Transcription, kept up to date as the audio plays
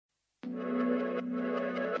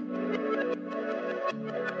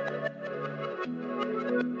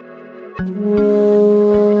हुआ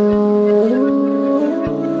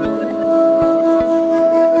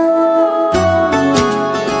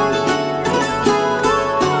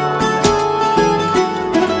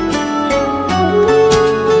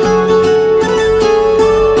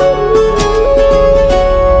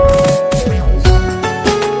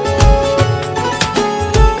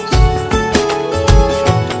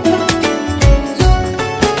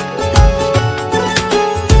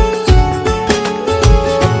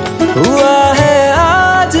है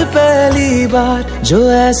आज पहली बार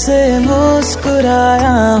जो ऐसे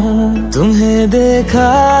मुस्कुराया हूँ, तुम्हें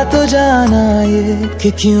देखा तो जाना ये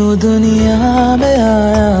कि क्यों दुनिया में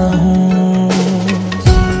आया हूँ।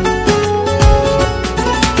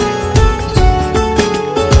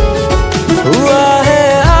 हुआ है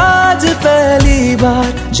आज पहली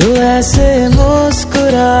बार जो ऐसे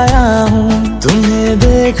मुस्कुराया हूँ, तुम्हें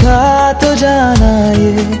देखा तो जाना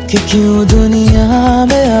ये कि क्यों दुनिया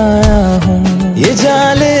में आया हूँ। ये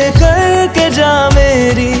जान ले करके जा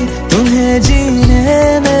मेरी, तुम्हें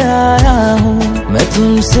जीने में आया हूँ। मैं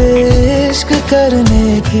तुमसे इश्क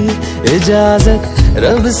करने की इजाजत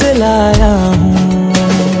रब से लाया हूँ।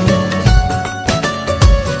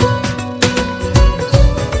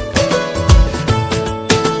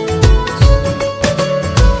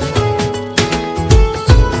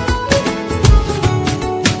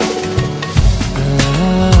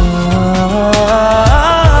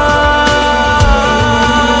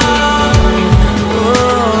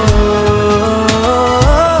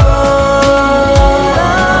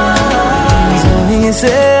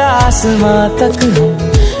 से आसमां तक हम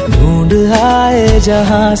ढूंढ आए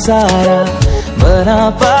जहां सारा, बना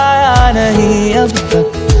पाया नहीं अब तक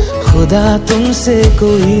खुदा तुमसे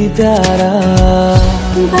कोई प्यारा।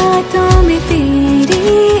 बातों में तेरी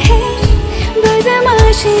है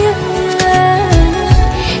बदमाशियां,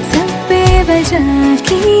 सब पे वजह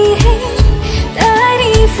की है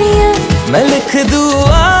तारीफियां। मैं लिख दूं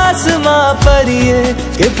आसमां पर ये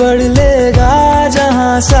कि पढ़ लेगा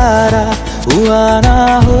जहां सारा, हुआ ना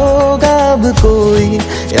होगा अब कोई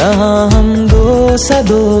यहाँ हम दो सा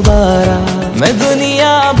दोबारा। मैं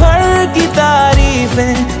दुनिया भर की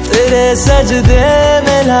तारीफें तेरे सजदे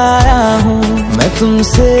में लाया हूँ। मैं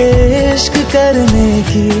तुमसे इश्क करने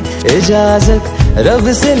की इजाजत रब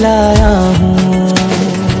से लाया हूँ।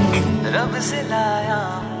 रब से लाया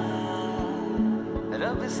हूँ,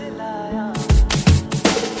 रब से लाया हूँ।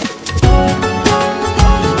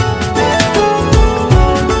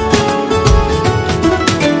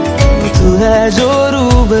 तू है जो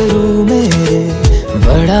रूबरू मेरे,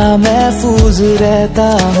 बड़ा महफूज रहता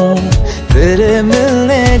हूँ। तेरे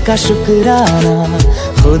मिलने का शुक्राना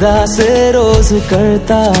खुदा से रोज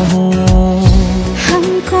करता हूँ।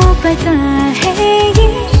 हमको पता है ये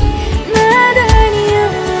नादानियाँ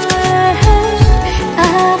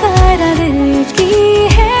आवारा दिल की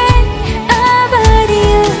है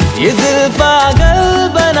आवारियाँ। ये दिल पागल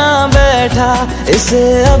बना बैठा, इसे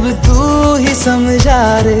अब तू ही समझा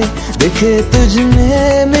रे। दिखे तुझ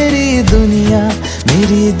में मेरी दुनिया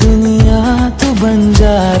तू बन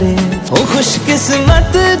जा रे। हो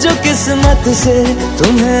खुशकिस्मत जो किस्मत से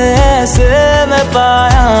तुम्हें ऐसे मैं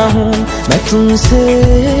पाया हूँ। मैं तुमसे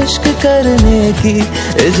इश्क करने की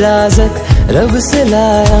इजाजत रब से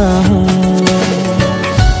लाया हूँ।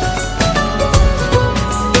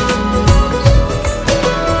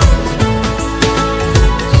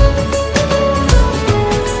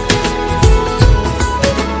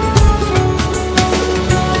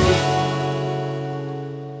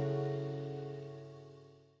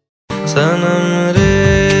 सनम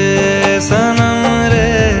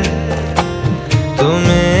रे तू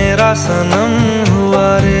मेरा सनम हुआ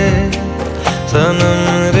रे। सनम